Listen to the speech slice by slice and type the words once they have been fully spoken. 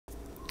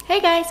Hey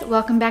guys,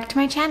 welcome back to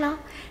my channel.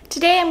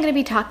 Today I'm going to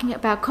be talking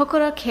about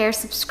Kokoro Care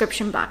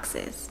subscription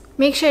boxes.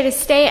 Make sure to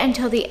stay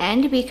until the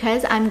end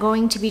because I'm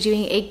going to be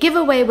doing a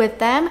giveaway with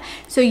them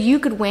so you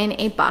could win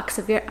a box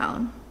of your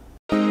own.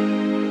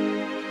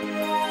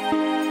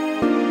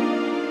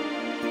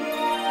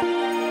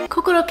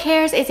 Kokoro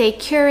Cares is a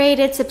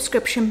curated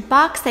subscription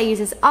box that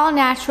uses all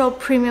natural,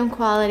 premium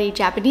quality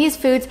Japanese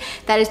foods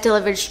that is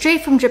delivered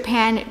straight from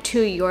Japan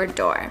to your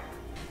door.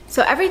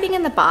 So everything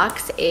in the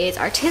box is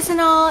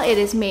artisanal. It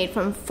is made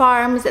from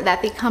farms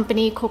that the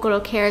company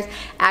Kokoro Cares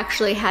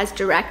actually has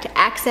direct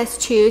access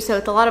to. So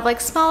it's a lot of like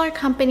smaller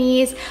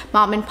companies,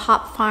 mom and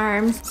pop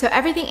farms. So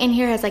everything in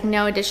here has like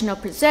no additional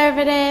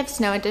preservatives,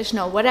 no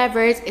additional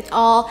whatevers. It's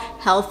all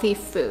healthy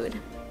food.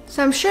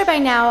 So I'm sure by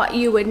now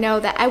you would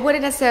know that I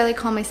wouldn't necessarily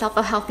call myself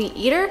a healthy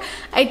eater.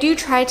 I do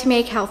try to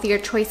make healthier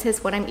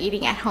choices when I'm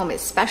eating at home,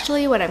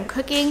 especially when I'm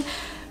cooking,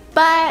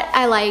 but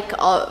I like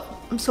all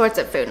sorts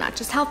of food, not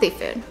just healthy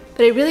food.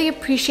 But I really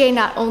appreciate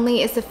not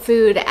only is the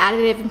food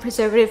additive and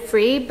preservative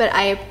free, but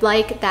I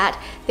like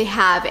that they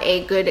have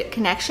a good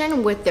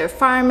connection with their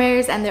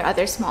farmers and their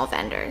other small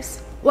vendors.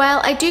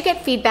 While I do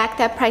get feedback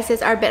that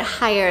prices are a bit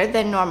higher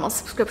than normal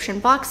subscription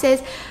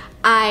boxes,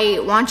 I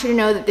want you to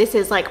know that this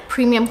is like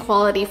premium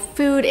quality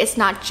food. It's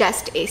not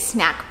just a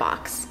snack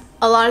box.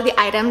 A lot of the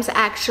items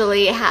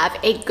actually have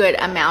a good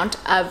amount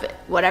of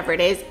whatever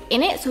it is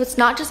in it. So it's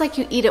not just like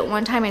you eat it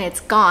one time and it's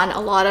gone. A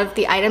lot of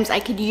the items I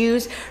could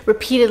use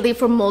repeatedly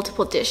for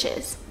multiple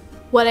dishes.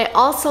 What I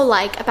also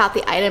like about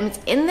the items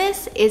in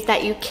this is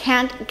that you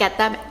can't get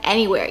them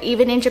anywhere.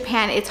 Even in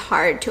Japan, it's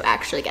hard to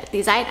actually get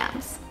these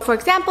items. For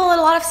example, in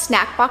a lot of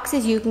snack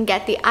boxes, you can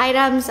get the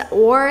items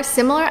or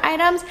similar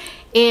items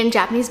in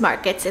Japanese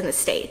markets in the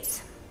States.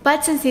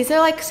 But since these are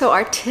like so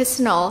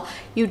artisanal,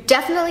 you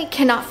definitely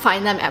cannot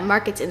find them at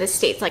markets in the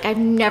States. Like I've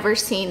never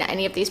seen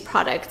any of these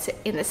products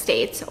in the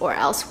States or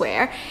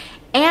elsewhere.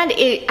 And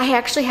I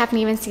actually haven't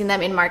even seen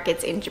them in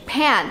markets in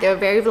Japan. They're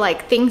very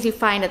like things you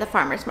find at the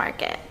farmer's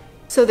market.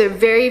 So they're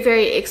very,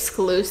 very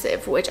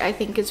exclusive, which I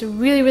think is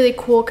really, really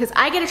cool because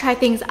I get to try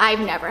things I've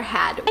never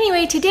had.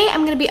 Anyway, today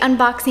I'm gonna be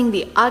unboxing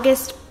the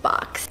August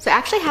box. So I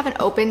actually haven't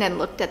opened and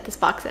looked at this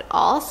box at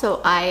all,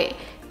 so I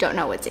don't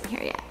know what's in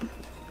here yet.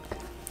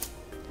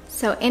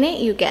 So in it,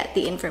 you get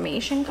the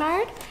information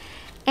card,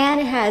 and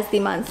it has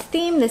the month's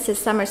theme. This is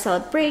summer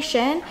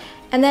celebration.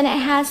 And then it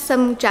has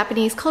some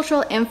Japanese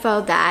cultural info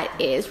that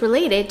is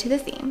related to the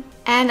theme.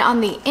 And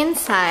on the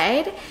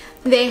inside,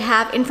 they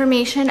have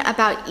information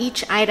about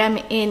each item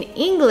in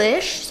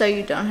English, so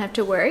you don't have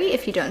to worry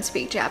if you don't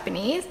speak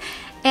Japanese.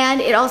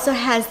 And it also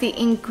has the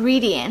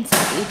ingredients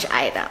of each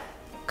item.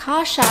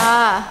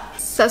 Kasha!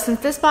 So since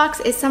this box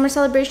is summer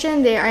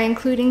celebration, they are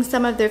including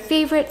some of their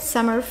favorite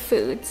summer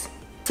foods.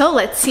 So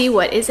let's see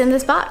what is in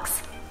this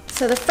box.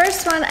 So the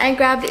first one I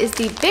grabbed is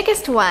the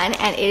biggest one,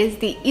 and it is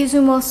the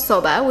Izumo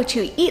Soba, which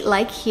you eat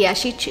like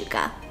hiyashi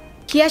chuka.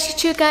 Hiyashi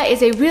chuka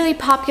is a really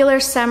popular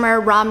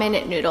summer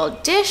ramen noodle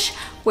dish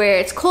where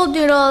it's cold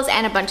noodles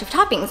and a bunch of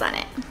toppings on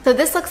it. So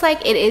this looks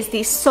like it is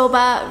the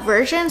soba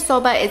version.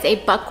 Soba is a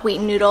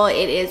buckwheat noodle.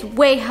 It is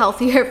way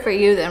healthier for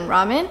you than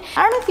ramen.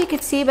 I don't know if you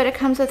could see, but it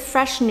comes with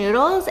fresh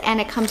noodles and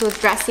it comes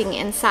with dressing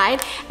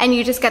inside, and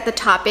you just get the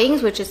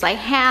toppings, which is like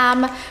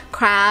ham,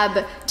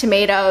 crab,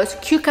 tomatoes,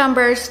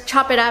 cucumbers,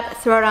 chop it up,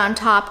 throw it on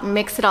top,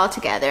 mix it all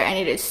together, and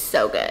it is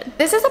so good.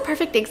 This is a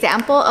perfect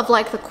example of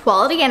like the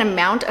quality and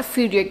amount of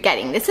food you're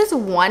getting. This is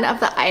one of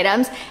the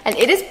items, and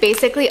it is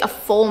basically a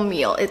full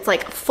meal. It's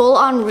like full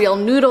on real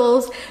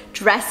noodles,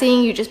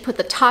 dressing, you just put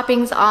the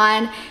toppings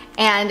on,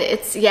 and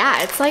it's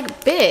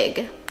like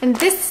big. And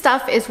this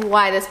stuff is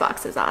why this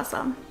box is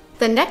awesome.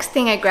 The next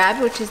thing I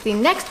grabbed, which is the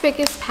next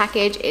biggest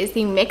package, is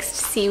the mixed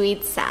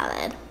seaweed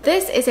salad.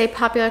 This is a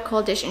popular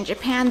cold dish in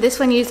Japan. This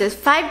one uses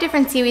 5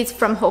 different seaweeds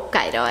from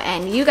Hokkaido,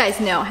 and you guys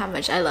know how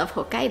much I love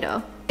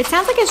Hokkaido. It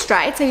sounds like it's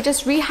dried, so you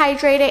just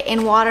rehydrate it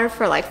in water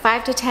for like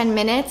 5 to 10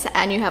 minutes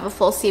and you have a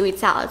full seaweed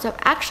salad. So I'm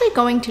actually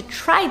going to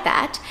try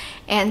that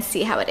and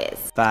see how it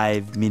is.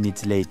 5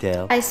 minutes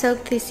later. I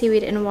soaked the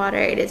seaweed in water.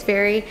 It is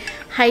very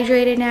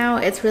hydrated now.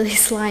 It's really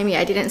slimy.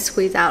 I didn't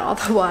squeeze out all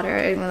the water,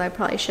 even though I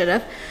probably should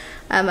have.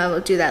 I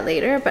will do that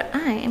later, but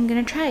I am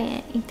gonna try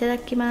it.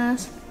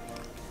 Itadakimasu.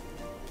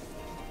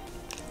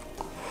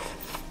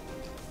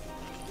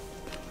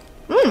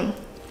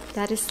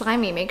 That is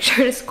slimy. Make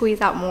sure to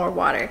squeeze out more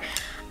water.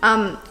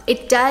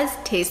 It does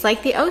taste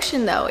like the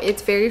ocean though.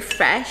 It's very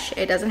fresh.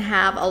 It doesn't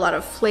have a lot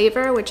of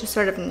flavor, which is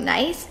sort of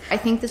nice. I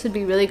think this would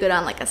be really good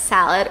on like a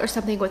salad or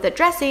something with a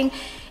dressing.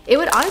 It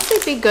would honestly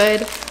be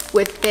good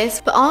with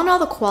this, but all in all,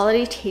 the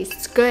quality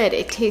tastes good.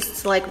 It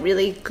tastes like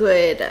really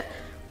good,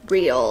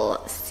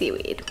 real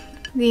seaweed.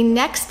 The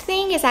next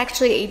thing is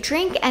actually a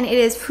drink, and it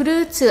is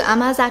Furutsu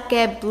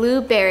Amazake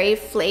blueberry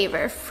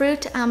flavor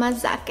fruit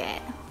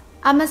amazake.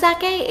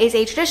 Amazake is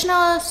a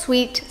traditional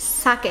sweet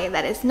sake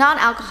that is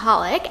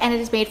non-alcoholic, and it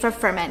is made from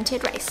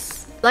fermented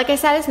rice. Like I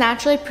said, it's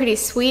naturally pretty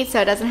sweet, so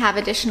it doesn't have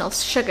additional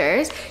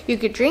sugars. You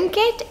could drink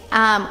it,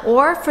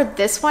 or for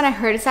this one, I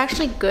heard it's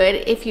actually good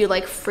if you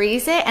like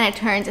freeze it and it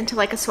turns into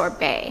like a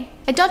sorbet.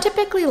 I don't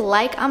typically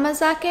like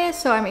amazake,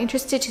 so I'm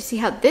interested to see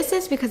how this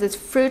is because it's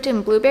fruit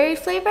and blueberry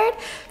flavored,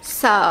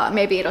 so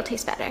maybe it'll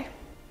taste better.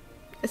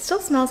 It still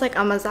smells like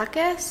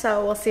amazake,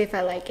 so we'll see if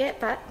I like it,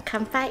 but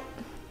come fight.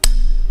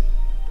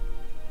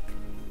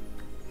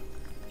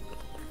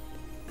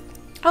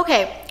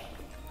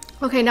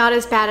 Okay, not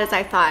as bad as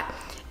I thought.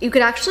 You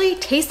could actually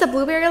taste the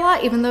blueberry a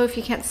lot, even though if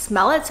you can't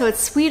smell it, so it's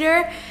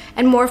sweeter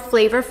and more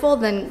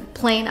flavorful than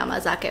plain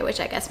amazake,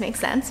 which I guess makes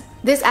sense.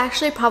 This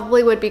actually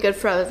probably would be good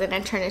frozen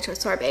and turn into a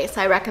sorbet,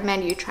 so I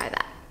recommend you try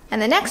that. And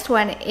the next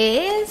one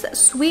is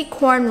sweet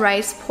corn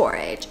rice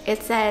porridge.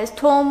 It says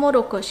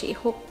tomorokoshi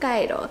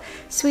Hokkaido,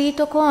 sweet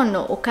corn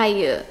no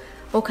okayu.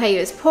 Okayu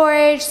is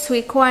porridge,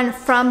 sweet corn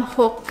from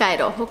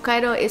Hokkaido.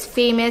 Hokkaido is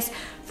famous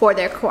for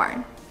their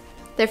corn.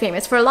 They're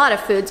famous for a lot of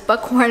foods,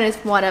 but corn is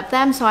one of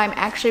them, so I'm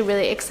actually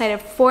really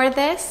excited for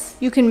this.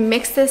 You can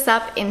mix this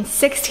up in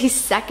 60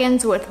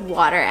 seconds with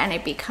water and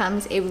it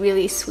becomes a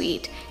really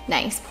sweet,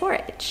 nice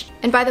porridge.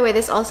 And by the way,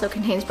 this also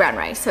contains brown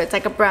rice, so it's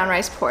like a brown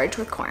rice porridge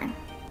with corn.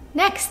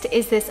 Next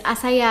is this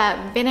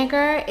Asaya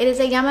vinegar. It is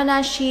a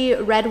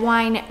Yamanashi red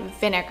wine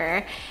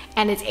vinegar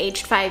and it's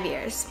aged 5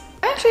 years.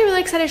 I'm actually really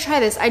excited to try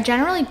this. I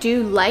generally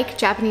do like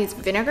Japanese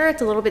vinegar.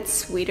 It's a little bit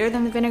sweeter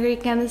than the vinegar you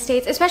get in the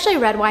States, especially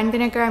red wine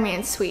vinegar. I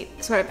mean, it's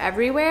sweet sort of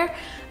everywhere,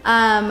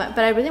 but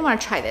I really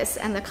want to try this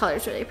and the color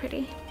is really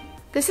pretty.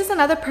 This is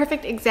another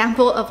perfect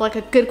example of like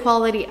a good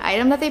quality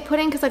item that they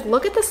put in because like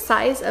look at the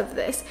size of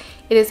this.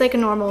 It is like a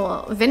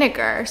normal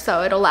vinegar,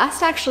 so it'll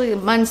last actually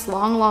months,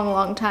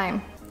 long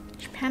time.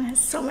 Japan has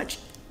so much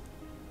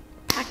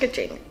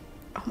packaging.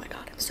 Oh my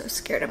god, I'm so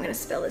scared I'm gonna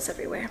spill this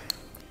everywhere.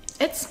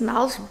 It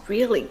smells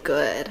really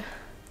good.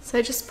 So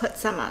I just put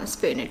some on a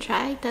spoon to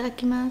try.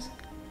 Itadakimasu.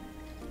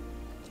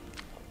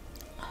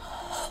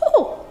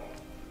 Oh!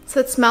 So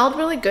it smelled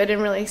really good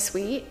and really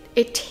sweet.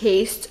 It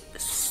tastes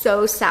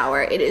so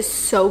sour. It is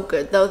so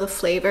good though. The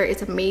flavor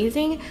is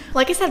amazing.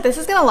 Like I said, this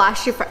is gonna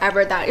last you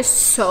forever. That is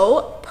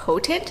so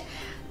potent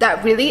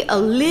that really a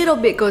little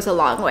bit goes a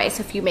long way.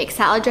 So if you make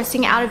salad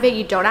dressing out of it,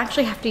 you don't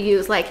actually have to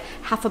use like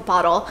half a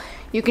bottle.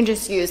 You can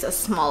just use a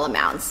small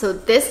amount. So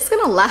this is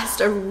gonna last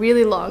a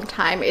really long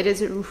time. It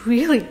is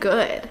really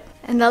good.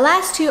 And the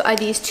last two are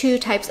these two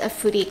types of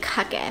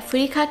furikake.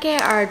 Furikake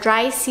are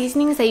dry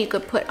seasonings that you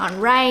could put on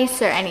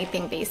rice or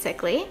anything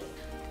basically.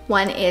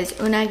 One is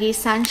unagi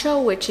sancho,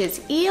 which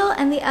is eel,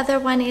 and the other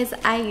one is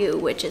ayu,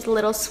 which is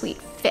little sweet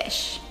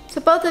fish.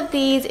 So both of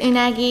these,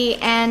 unagi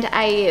and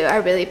ayu,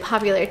 are really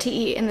popular to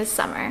eat in the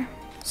summer.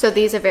 So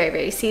these are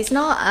very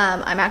seasonal.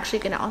 I'm actually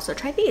gonna also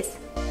try these.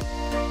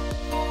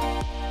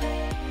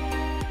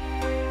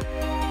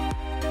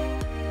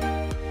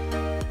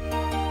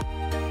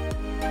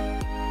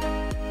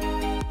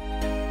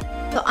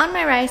 So on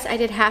my rice, I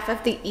did half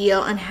of the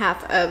eel and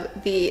half of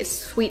the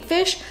sweet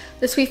fish.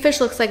 The sweet fish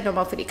looks like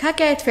normal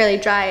furikake, it's fairly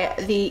dry.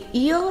 The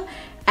eel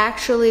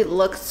actually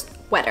looks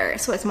wetter,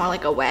 so it's more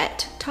like a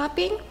wet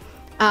topping.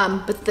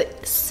 But the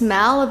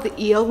smell of the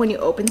eel when you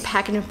open the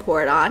package and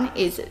pour it on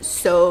is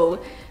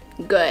so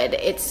good.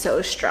 It's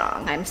so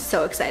strong. I'm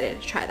so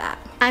excited to try that.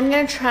 I'm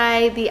gonna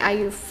try the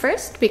ayu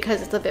first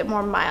because it's a bit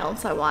more mild,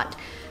 so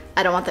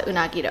I don't want the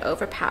unagi to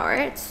overpower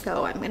it.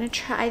 So I'm gonna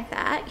try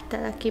that.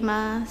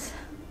 Itadakimasu.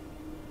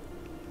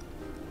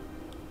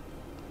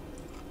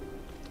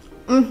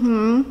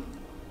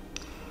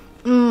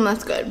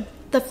 That's good.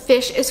 The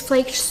fish is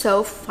flaked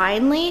so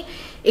finely.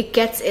 It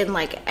gets in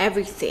like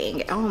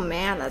everything. Oh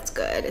man, that's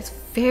good. It's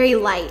very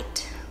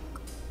light.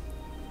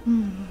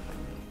 Man,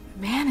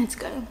 it's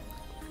good.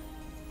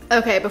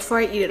 Okay, before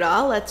I eat it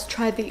all, let's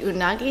try the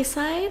unagi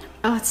side.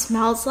 Oh, it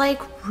smells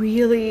like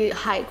really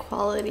high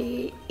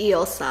quality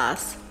eel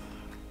sauce.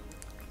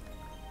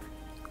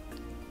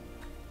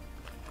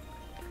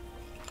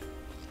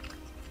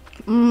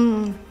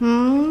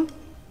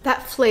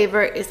 That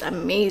flavor is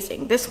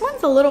amazing. This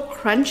one's a little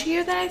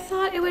crunchier than I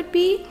thought it would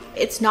be.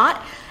 It's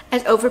not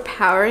as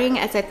overpowering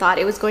as I thought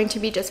it was going to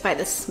be just by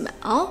the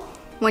smell.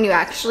 When you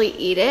actually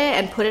eat it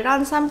and put it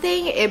on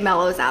something, it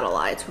mellows out a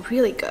lot. It's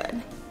really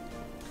good.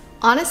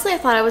 Honestly, I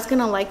thought I was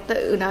gonna like the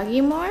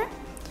unagi more,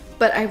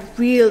 but I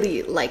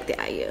really like the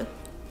ayu.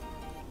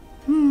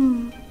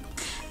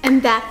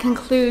 And that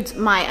concludes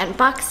my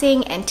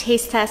unboxing and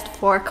taste test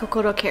for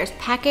Kokoro Care's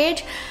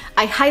package.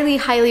 I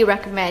highly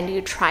recommend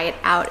you try it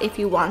out if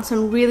you want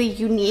some really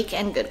unique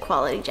and good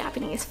quality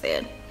Japanese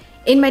food.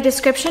 In my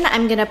description,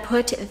 I'm gonna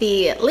put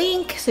the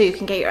link so you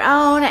can get your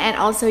own and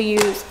also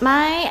use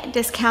my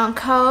discount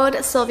code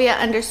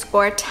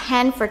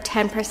Sylvia_10 for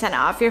 10%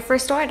 off your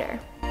first order.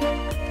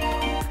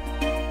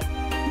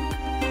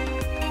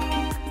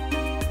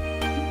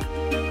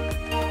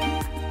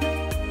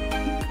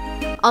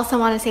 Also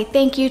want to say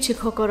thank you to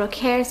Kokoro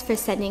Cares for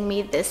sending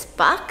me this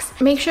box.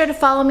 Make sure to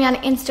follow me on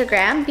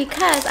Instagram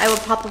because I will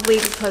probably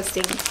be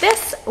posting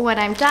this when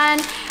I'm done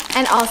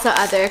and also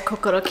other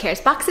Kokoro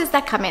Cares boxes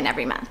that come in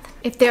every month.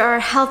 If there are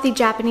healthy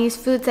Japanese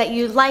foods that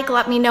you like,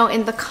 let me know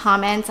in the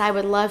comments. I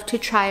would love to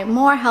try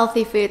more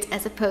healthy foods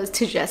as opposed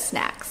to just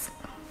snacks.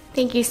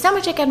 Thank you so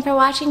much again for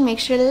watching. Make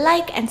sure to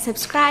like and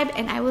subscribe,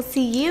 and I will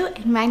see you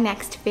in my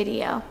next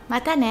video.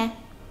 Mata ne!